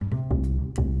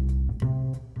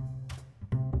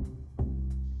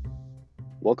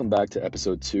Welcome back to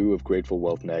episode 2 of Grateful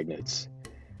Wealth Magnets.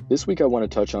 This week I want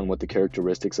to touch on what the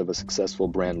characteristics of a successful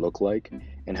brand look like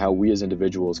and how we as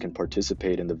individuals can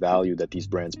participate in the value that these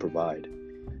brands provide.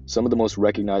 Some of the most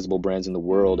recognizable brands in the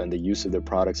world and the use of their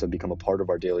products have become a part of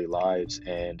our daily lives,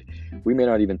 and we may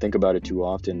not even think about it too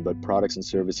often, but products and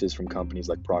services from companies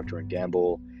like Procter &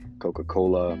 Gamble,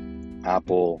 Coca-Cola,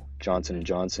 Apple, Johnson &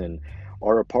 Johnson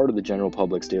are a part of the general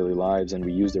public's daily lives, and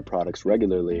we use their products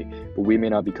regularly, but we may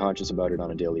not be conscious about it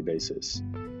on a daily basis.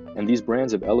 And these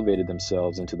brands have elevated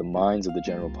themselves into the minds of the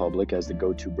general public as the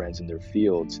go-to brands in their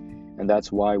fields, and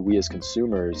that's why we as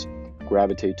consumers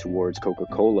gravitate towards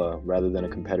Coca-Cola rather than a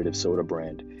competitive soda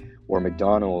brand, or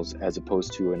McDonald's as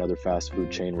opposed to another fast food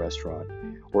chain restaurant,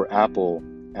 or Apple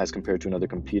as compared to another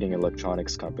competing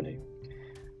electronics company.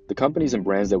 The companies and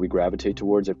brands that we gravitate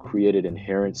towards have created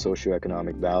inherent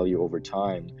socioeconomic value over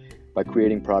time by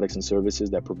creating products and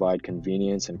services that provide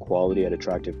convenience and quality at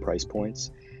attractive price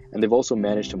points, and they've also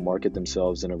managed to market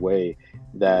themselves in a way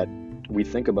that we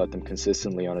think about them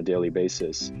consistently on a daily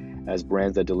basis as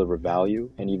brands that deliver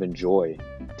value and even joy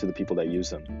to the people that use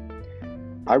them.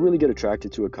 I really get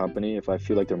attracted to a company if I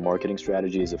feel like their marketing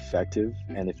strategy is effective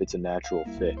and if it's a natural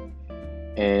fit.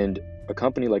 And a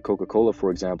company like Coca-Cola,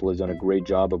 for example, has done a great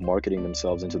job of marketing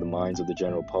themselves into the minds of the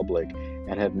general public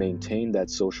and have maintained that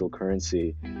social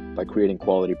currency by creating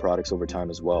quality products over time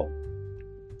as well.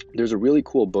 There's a really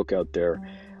cool book out there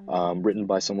written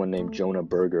by someone named Jonah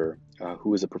Berger,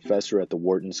 who is a professor at the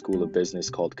Wharton School of Business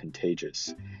called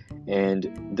Contagious.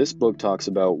 And this book talks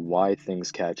about why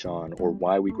things catch on or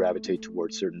why we gravitate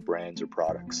towards certain brands or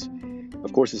products.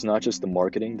 Of course, it's not just the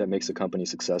marketing that makes a company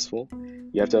successful.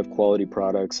 You have to have quality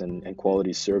products and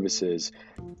quality services,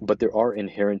 but there are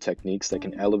inherent techniques that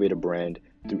can elevate a brand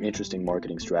through interesting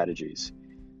marketing strategies.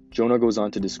 Jonah goes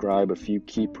on to describe a few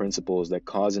key principles that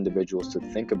cause individuals to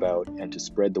think about and to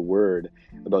spread the word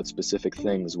about specific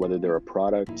things, whether they're a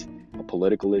product, a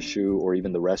political issue, or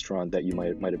even the restaurant that you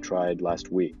might have tried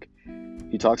last week.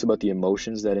 He talks about the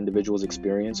emotions that individuals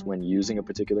experience when using a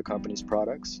particular company's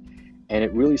products, and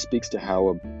it really speaks to how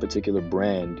a particular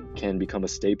brand can become a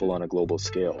staple on a global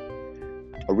scale.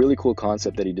 A really cool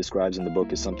concept that he describes in the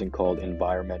book is something called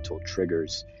environmental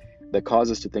triggers that cause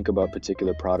us to think about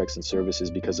particular products and services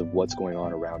because of what's going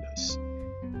on around us.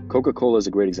 Coca-Cola is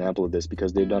a great example of this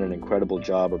because they've done an incredible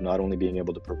job of not only being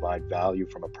able to provide value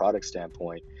from a product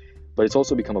standpoint, but it's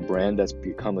also become a brand that's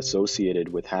become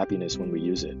associated with happiness when we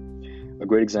use it. A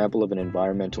great example of an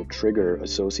environmental trigger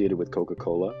associated with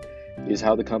Coca-Cola is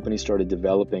how the company started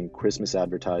developing Christmas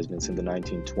advertisements in the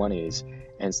 1920s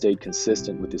and stayed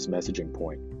consistent with this messaging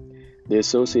point. They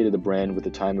associated the brand with the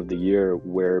time of the year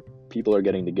where people are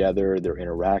getting together, they're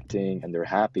interacting, and they're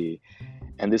happy.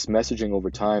 And this messaging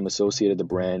over time associated the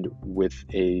brand with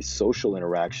a social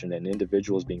interaction and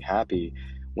individuals being happy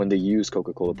when they use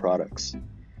Coca-Cola products.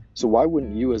 So why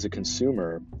wouldn't you as a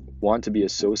consumer want to be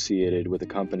associated with a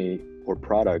company or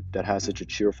product that has such a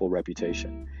cheerful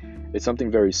reputation? It's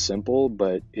something very simple,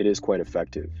 but it is quite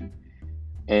effective.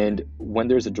 And when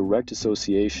there's a direct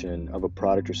association of a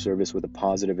product or service with a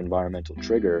positive environmental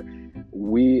trigger,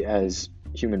 we as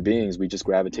human beings, we just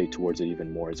gravitate towards it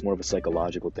even more. It's more of a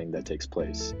psychological thing that takes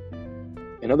place.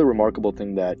 Another remarkable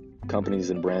thing that companies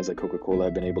and brands like Coca-Cola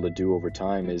have been able to do over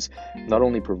time is not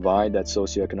only provide that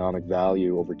socioeconomic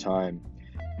value over time,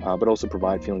 but also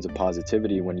provide feelings of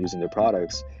positivity when using their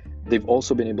products. They've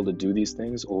also been able to do these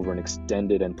things over an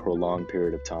extended and prolonged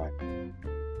period of time.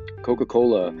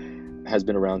 Coca-Cola has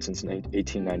been around since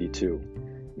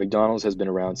 1892. McDonald's has been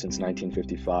around since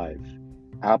 1955.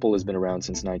 Apple has been around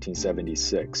since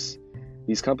 1976.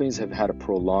 These companies have had a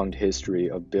prolonged history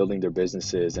of building their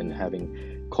businesses and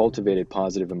having cultivated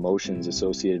positive emotions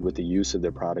associated with the use of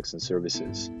their products and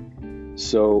services.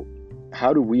 So,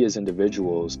 how do we as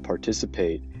individuals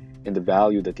participate in the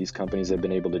value that these companies have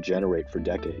been able to generate for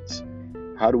decades?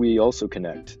 How do we also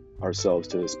connect ourselves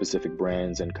to specific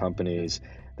brands and companies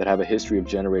that have a history of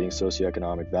generating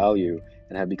socioeconomic value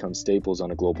and have become staples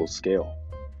on a global scale?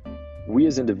 We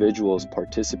as individuals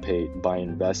participate by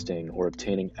investing or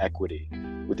obtaining equity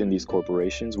within these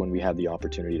corporations when we have the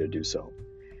opportunity to do so.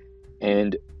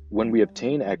 And when we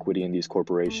obtain equity in these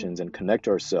corporations and connect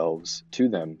ourselves to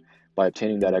them by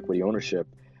obtaining that equity ownership,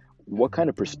 what kind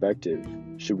of perspective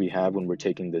should we have when we're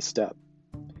taking this step?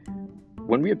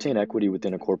 When we obtain equity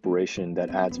within a corporation that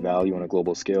adds value on a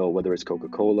global scale, whether it's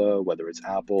Coca-Cola, whether it's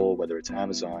Apple, whether it's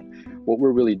Amazon, what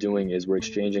we're really doing is we're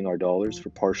exchanging our dollars for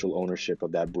partial ownership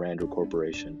of that brand or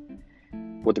corporation.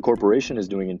 What the corporation is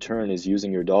doing in turn is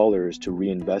using your dollars to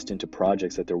reinvest into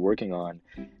projects that they're working on,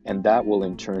 and that will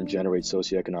in turn generate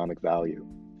socioeconomic value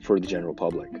for the general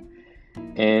public.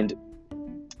 And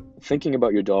thinking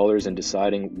about your dollars and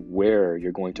deciding where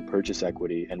you're going to purchase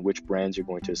equity and which brands you're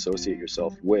going to associate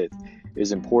yourself with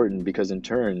is important, because in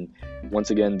turn, once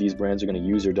again, these brands are going to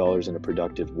use your dollars in a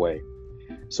productive way.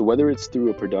 So whether it's through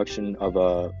a production of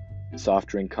a soft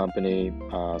drink company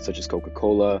such as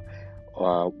Coca-Cola,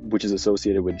 which is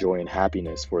associated with joy and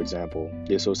happiness, for example,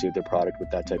 they associate their product with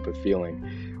that type of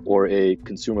feeling, or a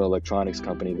consumer electronics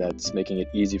company that's making it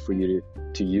easy for you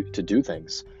to do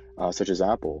things, such as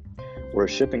Apple, or a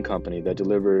shipping company that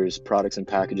delivers products and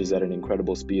packages at an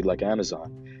incredible speed like Amazon.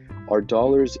 Our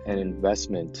dollars and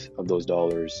investment of those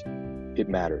dollars, it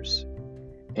matters.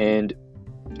 And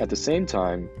at the same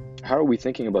time, how are we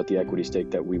thinking about the equity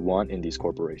stake that we want in these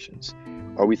corporations?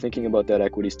 Are we thinking about that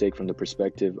equity stake from the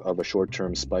perspective of a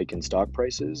short-term spike in stock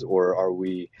prices, or are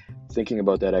we thinking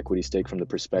about that equity stake from the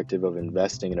perspective of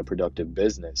investing in a productive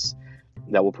business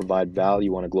that will provide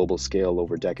value on a global scale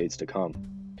over decades to come?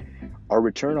 Our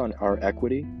return on our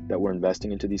equity that we're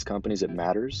investing into these companies, it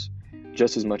matters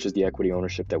just as much as the equity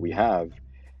ownership that we have.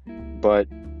 But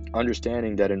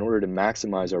understanding that in order to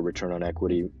maximize our return on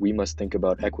equity, we must think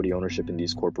about equity ownership in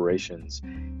these corporations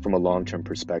from a long-term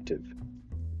perspective.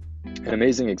 An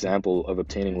amazing example of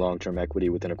obtaining long-term equity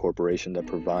within a corporation that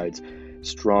provides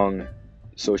strong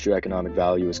socioeconomic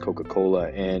value is Coca-Cola.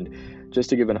 And just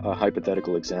to give a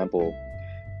hypothetical example,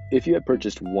 if you had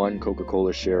purchased one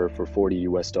Coca-Cola share for $40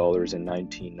 in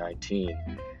 1919,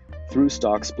 through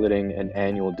stock splitting and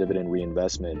annual dividend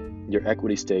reinvestment, your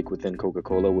equity stake within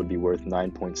Coca-Cola would be worth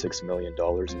 $9.6 million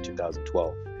in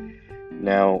 2012.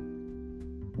 Now,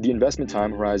 the investment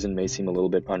time horizon may seem a little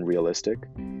bit unrealistic,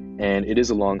 and it is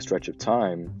a long stretch of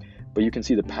time, but you can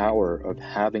see the power of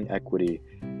having equity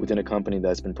within a company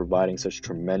that's been providing such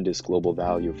tremendous global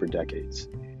value for decades.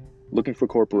 Looking for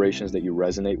corporations that you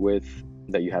resonate with,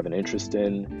 that you have an interest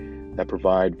in, that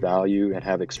provide value and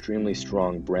have extremely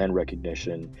strong brand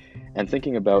recognition, and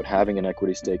thinking about having an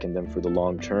equity stake in them for the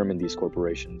long term in these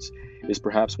corporations is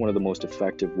perhaps one of the most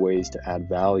effective ways to add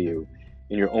value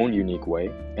in your own unique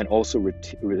way, and also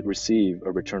receive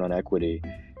a return on equity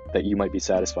that you might be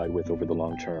satisfied with over the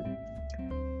long term.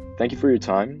 Thank you for your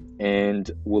time, and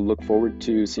we'll look forward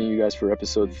to seeing you guys for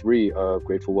episode 3 of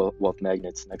Grateful Wealth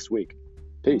Magnets next week.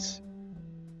 Peace.